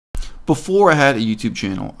before I had a YouTube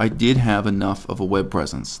channel, I did have enough of a web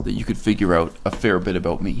presence that you could figure out a fair bit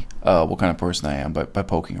about me, what kind of person I am, by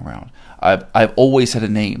poking around. I've always had a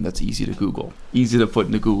name that's easy to Google, easy to put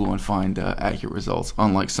into Google and find accurate results,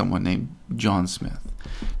 unlike someone named John Smith.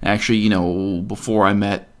 Actually, before I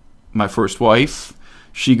met my first wife,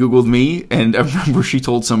 she Googled me, and I remember she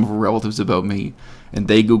told some of her relatives about me, and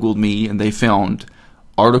they Googled me, and they found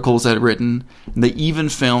articles I'd written, and they even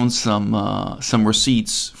found some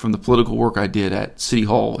receipts from the political work I did at City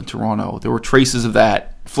Hall in Toronto. There were traces of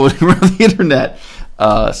that floating around the internet.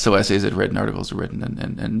 So essays I'd written, articles I'd written,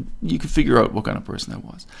 and you could figure out what kind of person I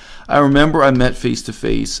was. I remember I met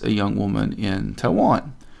face-to-face a young woman in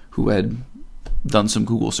Taiwan who had done some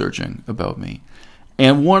Google searching about me.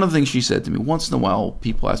 And one of the things she said to me, once in a while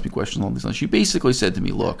people ask me questions along these lines, she basically said to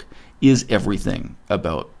me, look, is everything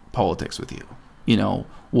about politics with you?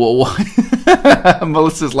 Well,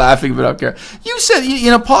 Melissa's laughing, but I don't care. You said,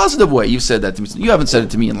 in a positive way, you've said that to me. You haven't said it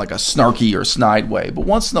to me in like a snarky or snide way, but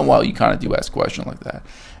once in a while you kind of do ask a question like that.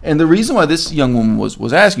 And the reason why this young woman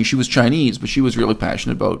was asking, she was Chinese, but she was really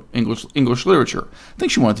passionate about English literature. I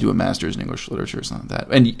think she wanted to do a master's in English literature or something like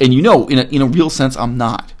that. And in a real sense, I'm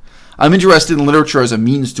not. I'm interested in literature as a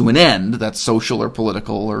means to an end, that's social or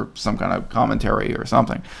political or some kind of commentary or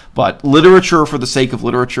something. But literature for the sake of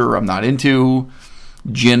literature, I'm not into.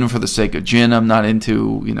 Gin for the sake of gin, I'm not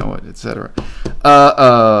into, etc.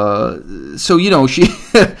 So,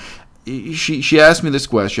 she asked me this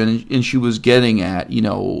question, and she was getting at,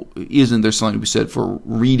 isn't there something to be said for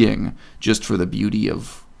reading just for the beauty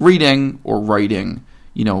of reading, or writing,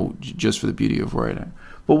 just for the beauty of writing?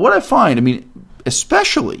 But what I find,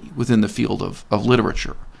 especially within the field of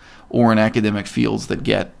literature, or in academic fields that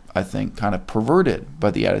get, I think, kind of perverted by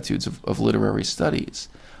the attitudes of literary studies,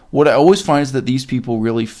 what I always find is that these people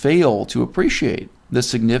really fail to appreciate the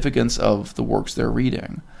significance of the works they're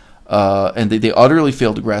reading. And they utterly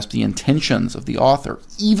fail to grasp the intentions of the author,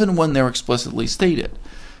 even when they're explicitly stated,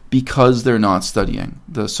 because they're not studying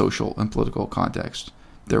the social and political context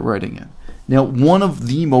they're writing in. Now, one of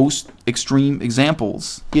the most extreme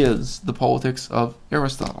examples is the Politics of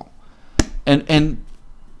Aristotle. And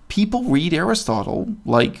people read Aristotle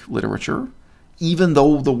like literature, even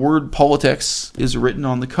though the word politics is written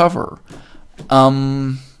on the cover.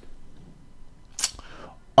 I'm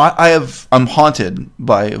haunted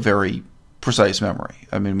by a very precise memory.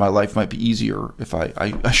 My life might be easier if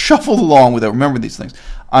I shuffled along without remembering these things.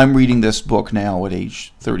 I'm reading this book now at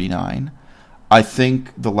age 39. I think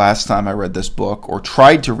the last time I read this book, or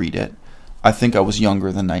tried to read it, I think I was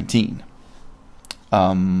younger than 19.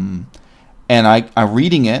 And I'm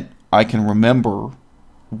reading it, I can remember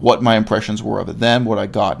what my impressions were of it then, what I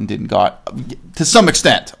got and didn't got, to some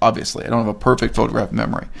extent, obviously. I don't have a perfect photographic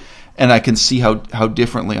memory. And I can see how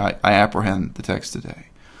differently I apprehend the text today.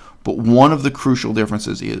 But one of the crucial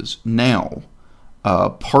differences is now,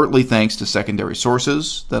 partly thanks to secondary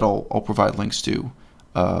sources that I'll provide links to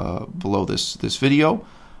below this video,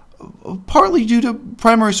 partly due to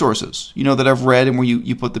primary sources, that I've read and where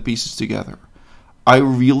you put the pieces together. I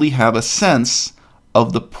really have a sense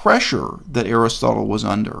of the pressure that Aristotle was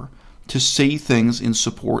under to say things in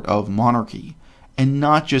support of monarchy, and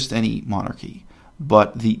not just any monarchy,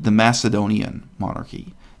 but the Macedonian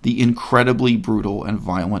monarchy, the incredibly brutal and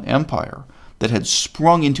violent empire that had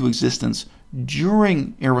sprung into existence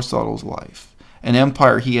during Aristotle's life, an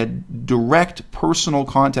empire he had direct personal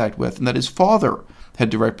contact with, and that his father had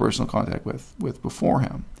direct personal contact with before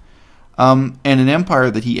him, and an empire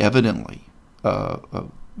that he evidently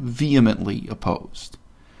vehemently opposed.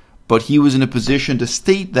 But he was in a position to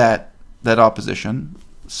state that opposition,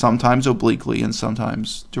 sometimes obliquely and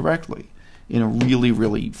sometimes directly, in a really,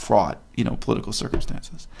 really fraught, political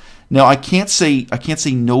circumstances. Now, I can't say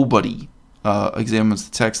nobody examines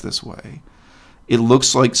the text this way. It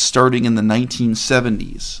looks like starting in the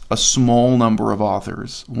 1970s, a small number of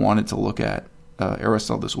authors wanted to look at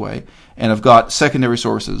Aristotle this way, and I've got secondary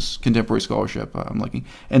sources, contemporary scholarship I'm looking,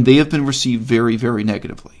 and they have been received very, very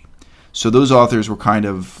negatively. So those authors were kind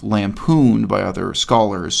of lampooned by other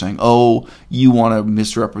scholars, saying, "Oh, you want to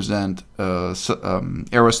misrepresent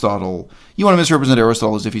Aristotle. You want to misrepresent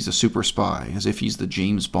Aristotle as if he's a super spy, as if he's the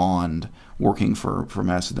James Bond working for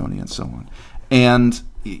Macedonia, and so on." And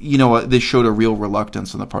they showed a real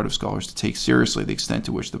reluctance on the part of scholars to take seriously the extent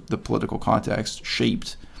to which the political context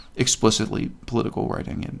shaped explicitly political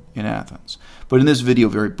writing in Athens. But in this video,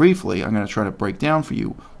 very briefly, I'm going to try to break down for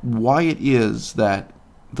you why it is that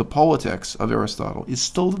the Politics of Aristotle is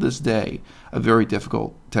still to this day a very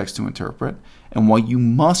difficult text to interpret, and why you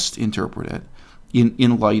must interpret it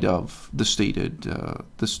in light of the stated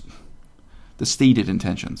the stated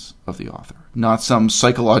intentions of the author, not some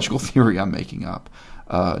psychological theory I'm making up,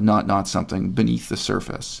 not something beneath the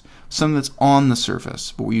surface, something that's on the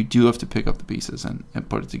surface, but where you do have to pick up the pieces and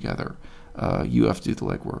put it together. You have to do the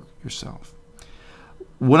legwork yourself.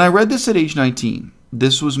 When I read this at age 19,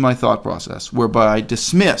 this was my thought process, whereby I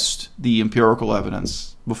dismissed the empirical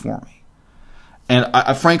evidence before me. And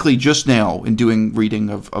I frankly, just now, in doing reading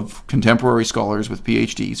of contemporary scholars with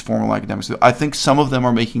PhDs, formal academics, I think some of them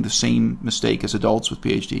are making the same mistake as adults with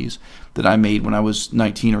PhDs that I made when I was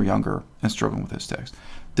 19 or younger and struggling with this text.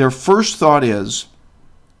 Their first thought is,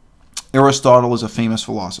 Aristotle is a famous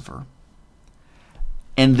philosopher.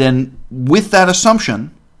 And then, with that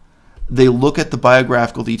assumption, they look at the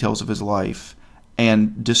biographical details of his life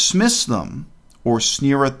and dismiss them or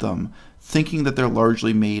sneer at them, thinking that they're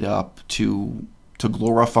largely made up to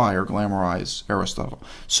glorify or glamorize Aristotle.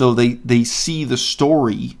 So they see the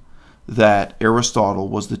story that Aristotle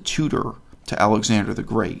was the tutor to Alexander the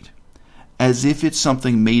Great as if it's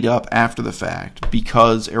something made up after the fact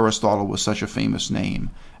because Aristotle was such a famous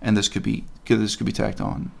name, and this could be tacked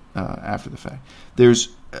on after the fact. There's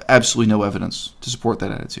absolutely no evidence to support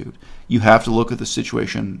that attitude. You have to look at the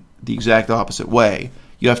situation the exact opposite way.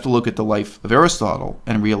 You have to look at the life of Aristotle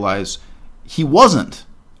and realize he wasn't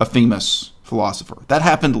a famous philosopher. That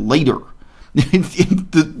happened later. In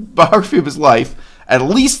the biography of his life, at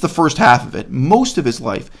least the first half of it, most of his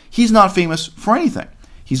life, he's not famous for anything.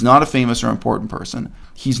 He's not a famous or important person.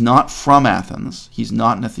 He's not from Athens. He's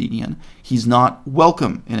not an Athenian. He's not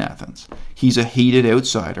welcome in Athens. He's a hated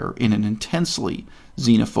outsider in an intensely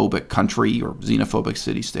xenophobic country or xenophobic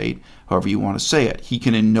city-state, however you want to say it. He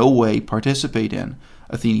can in no way participate in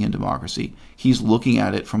Athenian democracy. He's looking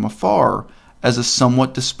at it from afar as a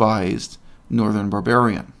somewhat despised northern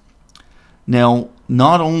barbarian. Now,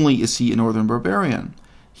 not only is he a northern barbarian,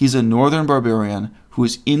 he's a northern barbarian who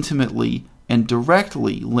is intimately and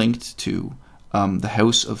directly linked to the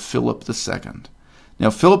house of Philip II. Now,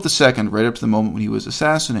 Philip II, right up to the moment when he was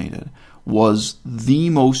assassinated, was the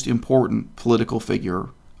most important political figure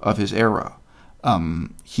of his era.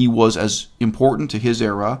 He was as important to his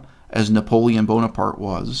era as Napoleon Bonaparte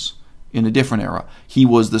was in a different era. He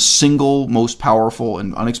was the single most powerful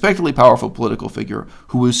and unexpectedly powerful political figure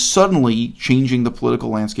who was suddenly changing the political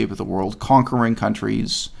landscape of the world, conquering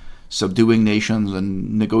countries, subduing nations,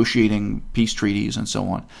 and negotiating peace treaties and so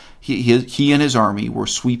on. He and his army were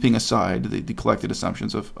sweeping aside the collected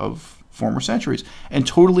assumptions of former centuries, and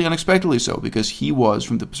totally unexpectedly so, because he was,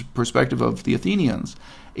 from the perspective of the Athenians,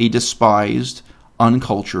 a despised,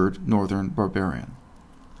 uncultured northern barbarian.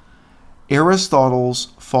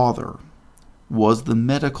 Aristotle's father was the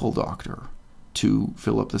medical doctor to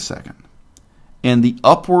Philip II, and the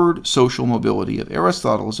upward social mobility of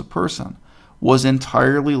Aristotle as a person was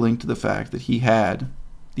entirely linked to the fact that he had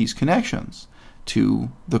these connections to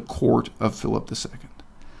the court of Philip II.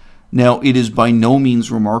 Now, it is by no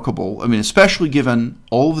means remarkable, especially given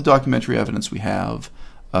all of the documentary evidence we have,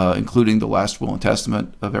 including the last will and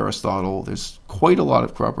testament of Aristotle. There's quite a lot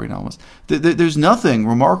of corroborating elements. There's nothing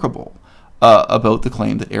remarkable about the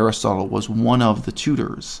claim that Aristotle was one of the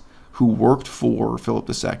tutors who worked for Philip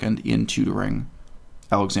II in tutoring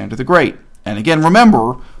Alexander the Great. And again,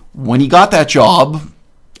 remember, when he got that job,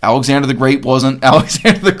 Alexander the Great wasn't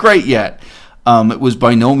Alexander the Great yet. It was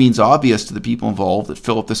by no means obvious to the people involved that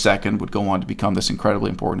Philip II would go on to become this incredibly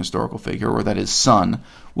important historical figure, or that his son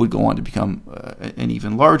would go on to become an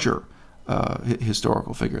even larger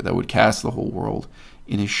historical figure that would cast the whole world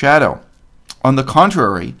in his shadow. On the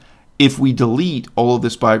contrary, if we delete all of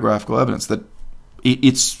this biographical evidence, that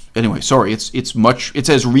it's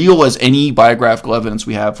as real as any biographical evidence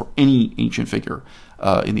we have for any ancient figure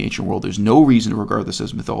in the ancient world. There's no reason to regard this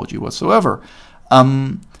as mythology whatsoever.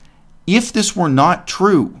 If this were not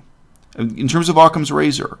true, in terms of Occam's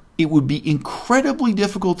razor, it would be incredibly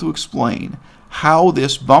difficult to explain how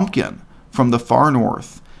this bumpkin from the far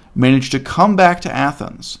north managed to come back to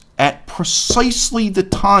Athens at precisely the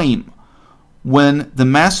time when the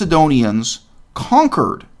Macedonians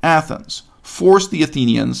conquered Athens, forced the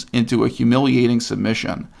Athenians into a humiliating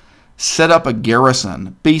submission, set up a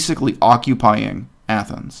garrison, basically occupying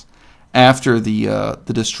Athens, after the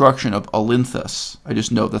destruction of Olynthus. I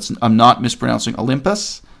just know I'm not mispronouncing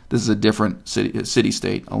Olympus. This is a different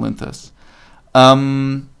city-state, Olynthus.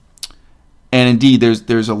 And indeed,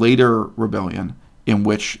 there's a later rebellion in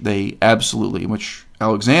which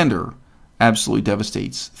Alexander absolutely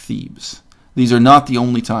devastates Thebes. These are not the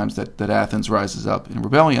only times that Athens rises up in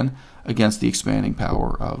rebellion against the expanding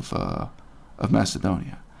power of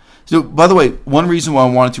Macedonia. So, by the way, one reason why I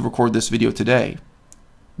wanted to record this video today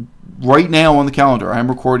right now on the calendar, I'm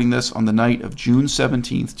recording this on the night of June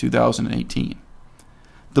 17th, 2018.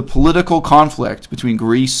 The political conflict between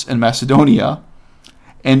Greece and Macedonia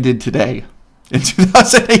ended today. In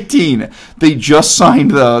 2018, they just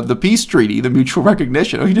signed the peace treaty, the mutual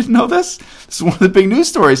recognition. Oh, you didn't know this? This is one of the big news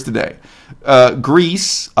stories today.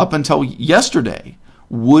 Greece, up until yesterday,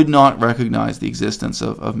 would not recognize the existence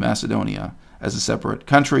of Macedonia as a separate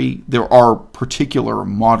country. There are particular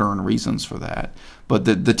modern reasons for that, but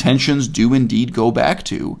the tensions do indeed go back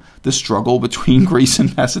to the struggle between Greece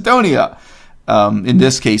and Macedonia. In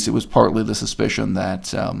this case, it was partly the suspicion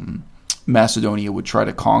that Macedonia would try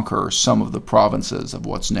to conquer some of the provinces of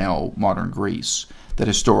what's now modern Greece that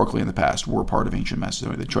historically in the past were part of ancient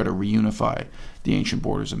Macedonia. They tried to reunify the ancient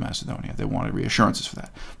borders of Macedonia. They wanted reassurances for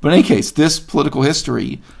that. But in any case, this political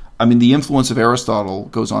history, I mean, the influence of Aristotle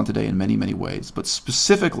goes on today in many, many ways, but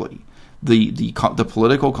specifically the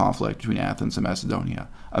political conflict between Athens and Macedonia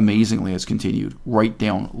amazingly has continued right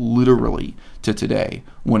down literally to today,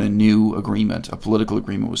 when a new agreement, a political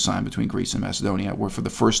agreement, was signed between Greece and Macedonia, where for the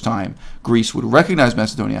first time Greece would recognize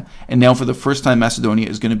Macedonia, and now for the first time Macedonia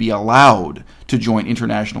is going to be allowed to join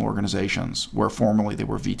international organizations where formerly they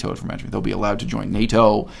were vetoed from entering. They'll be allowed to join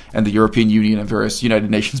NATO and the European Union and various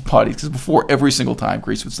United Nations bodies, because before, every single time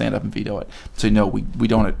Greece would stand up and veto it, say no,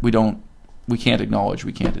 we can't acknowledge,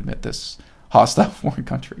 we can't admit this hostile foreign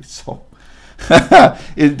country. So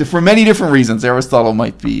for many different reasons, Aristotle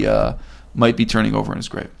might be turning over in his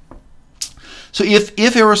grave. So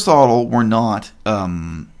if Aristotle were not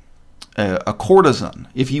a courtesan,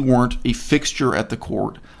 if he weren't a fixture at the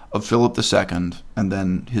court of Philip II and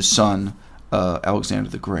then his son Alexander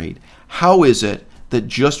the Great, how is it that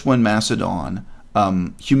just when Macedon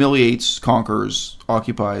humiliates, conquers,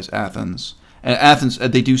 occupies Athens, and Athens,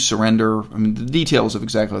 they do surrender. I mean, the details of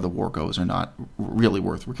exactly how the war goes are not really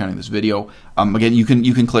worth recounting this video. Again, you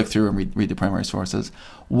can click through and read the primary sources.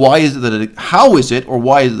 Why is it that how is it, or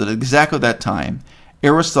why is it that exactly at that time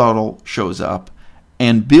Aristotle shows up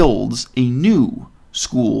and builds a new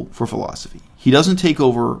school for philosophy? He doesn't take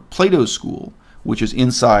over Plato's school, which is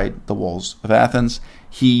inside the walls of Athens.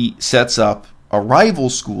 He sets up a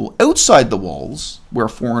rival school outside the walls where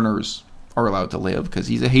foreigners are allowed to live, because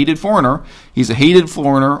he's a hated foreigner. He's a hated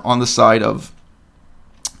foreigner on the side of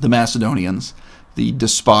the Macedonians, the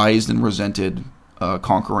despised and resented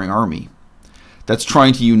conquering army that's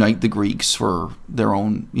trying to unite the Greeks for their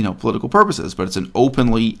own, political purposes. But it's an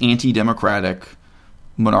openly anti-democratic,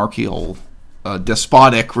 monarchical,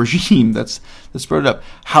 despotic regime that's spread up.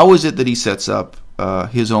 How is it that he sets up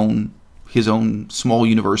his own small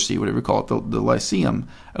university, whatever you call it, the Lyceum,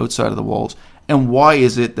 outside of the walls? And why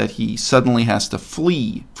is it that he suddenly has to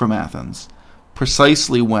flee from Athens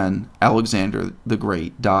precisely when Alexander the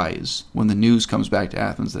Great dies, when the news comes back to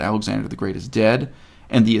Athens that Alexander the Great is dead,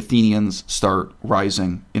 and the Athenians start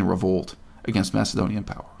rising in revolt against Macedonian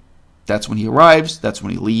power? That's when he arrives. That's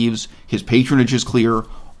when he leaves. His patronage is clear.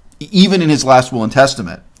 Even in his last will and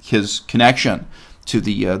testament, his connection to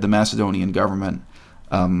the Macedonian government,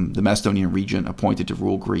 the Macedonian region appointed to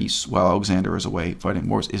rule Greece while Alexander is away fighting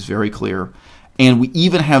wars, is very clear. And we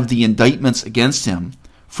even have the indictments against him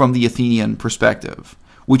from the Athenian perspective,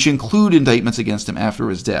 which include indictments against him after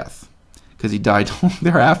his death, because he died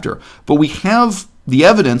thereafter. But we have the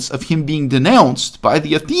evidence of him being denounced by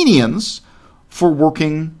the Athenians for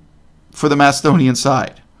working for the Macedonian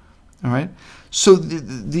side. All right? So,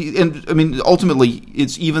 ultimately,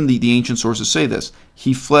 it's even the ancient sources say this.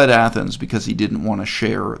 He fled Athens because he didn't want to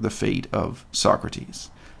share the fate of Socrates.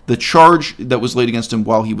 The charge that was laid against him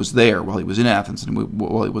while he was there, while he was in Athens, and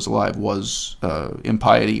while he was alive, was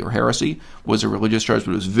impiety or heresy, was a religious charge,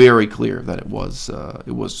 but it was very clear that it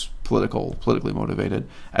was politically motivated,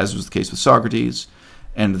 as was the case with Socrates.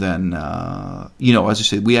 And then, as I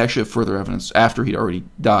said, we actually have further evidence after he'd already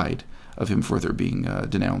died of him further being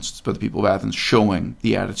denounced by the people of Athens, showing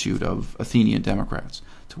the attitude of Athenian Democrats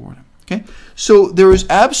toward him. Okay, so there is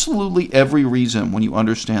absolutely every reason, when you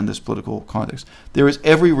understand this political context, there is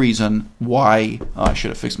every reason why. I should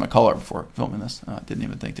have fixed my collar before filming this. Didn't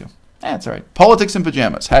even think to. That's all right. Politics in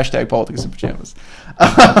pajamas. Hashtag politics in pajamas.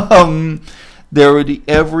 There would be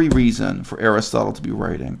every reason for Aristotle to be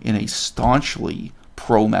writing in a staunchly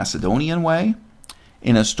pro-Macedonian way,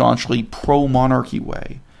 in a staunchly pro-monarchy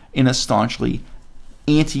way, in a staunchly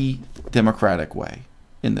anti-democratic way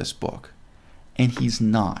in this book. And he's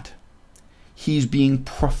not. He's being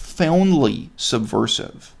profoundly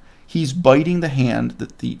subversive. He's biting the hand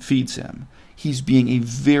that feeds him. He's being a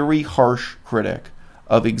very harsh critic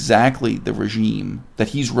of exactly the regime that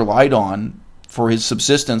he's relied on for his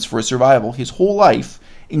subsistence, for his survival, his whole life,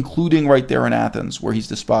 including right there in Athens, where he's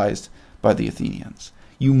despised by the Athenians.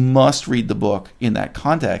 You must read the book in that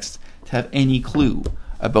context to have any clue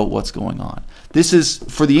about what's going on. This is,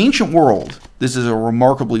 for the ancient world, this is a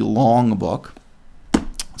remarkably long book.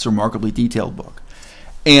 It's a remarkably detailed book.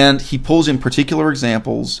 And he pulls in particular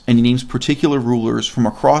examples and he names particular rulers from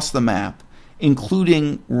across the map,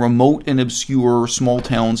 including remote and obscure small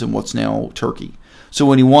towns in what's now Turkey. So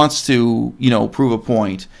when he wants to, prove a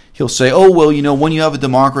point, he'll say, oh, well, when you have a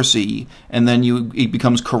democracy and then it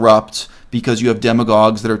becomes corrupt because you have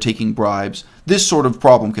demagogues that are taking bribes, this sort of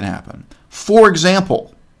problem can happen. For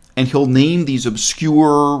example, and he'll name these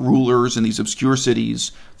obscure rulers in these obscure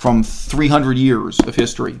cities from 300 years of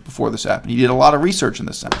history before this happened. He did a lot of research in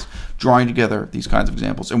this sense, drawing together these kinds of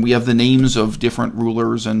examples. And we have the names of different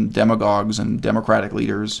rulers and demagogues and democratic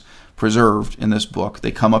leaders preserved in this book.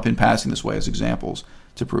 They come up in passing this way as examples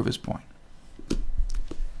to prove his point.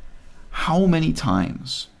 How many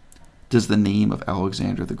times does the name of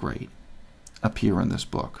Alexander the Great appear in this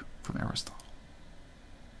book from Aristotle?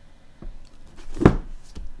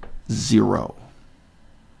 0.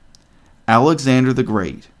 Alexander the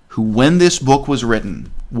Great, who when this book was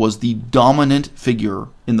written was the dominant figure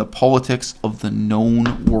in the politics of the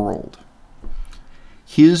known world,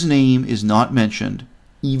 his name is not mentioned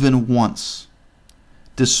even once,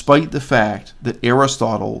 despite the fact that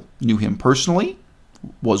Aristotle knew him personally,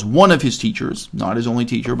 was one of his teachers, not his only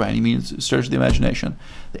teacher by any means, stretch of the imagination.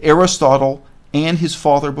 Aristotle and his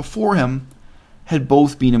father before him had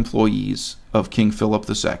both been employees of King Philip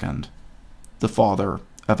II, the father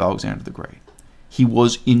of Alexander the Great. He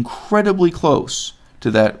was incredibly close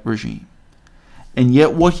to that regime. And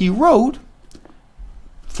yet what he wrote,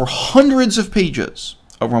 for hundreds of pages,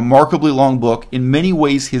 a remarkably long book, in many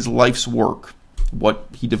ways his life's work, what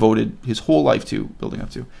he devoted his whole life to, building up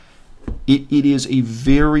to, it is a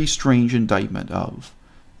very strange indictment of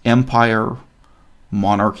empire,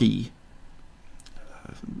 monarchy,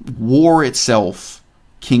 war itself,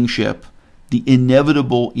 kingship, the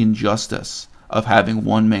inevitable injustice of having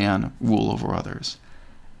one man rule over others.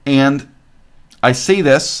 And I say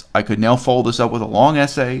this, I could now follow this up with a long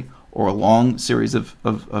essay or a long series of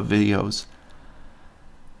videos.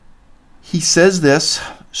 He says this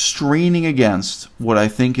straining against what I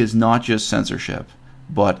think is not just censorship,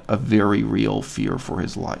 but a very real fear for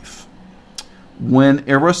his life. When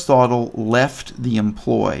Aristotle left the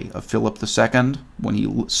employ of Philip II, when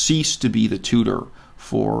he ceased to be the tutor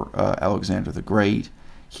for Alexander the Great,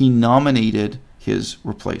 he nominated his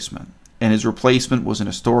replacement. And his replacement was an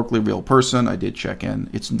historically real person. I did check in.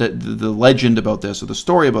 It's the legend about this, or the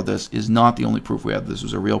story about this, is not the only proof we have. This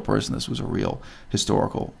was a real person. This was a real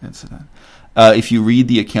historical incident. If you read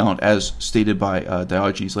the account as stated by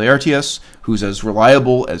Diogenes Laertius, who's as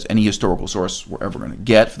reliable as any historical source we're ever going to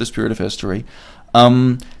get for this period of history,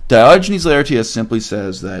 Diogenes Laertius simply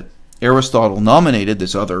says that Aristotle nominated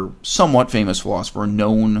this other somewhat famous philosopher,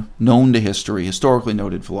 known to history, historically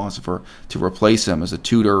noted philosopher, to replace him as a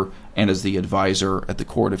tutor and as the advisor at the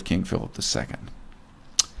court of King Philip II.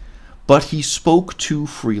 But he spoke too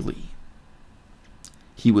freely.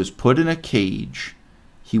 He was put in a cage,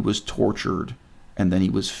 he was tortured, and then he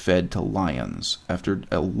was fed to lions after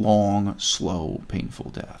a long, slow, painful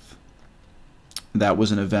death. That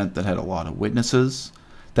was an event that had a lot of witnesses.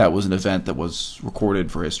 That was an event that was recorded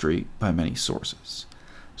for history by many sources.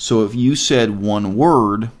 So if you said one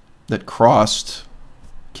word that crossed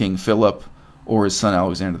King Philip or his son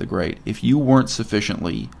Alexander the Great, if you weren't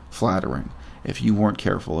sufficiently flattering, if you weren't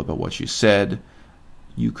careful about what you said,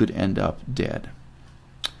 you could end up dead.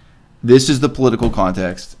 This is the political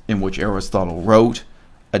context in which Aristotle wrote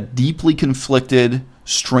a deeply conflicted,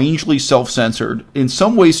 strangely self-censored, in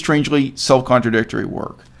some ways strangely self-contradictory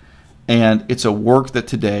work. And it's a work that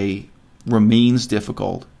today remains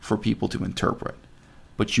difficult for people to interpret.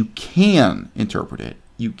 But you can interpret it.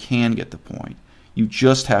 You can get the point. You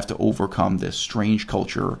just have to overcome this strange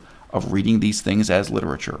culture of reading these things as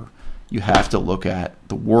literature. You have to look at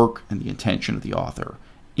the work and the intention of the author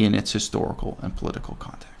in its historical and political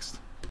context.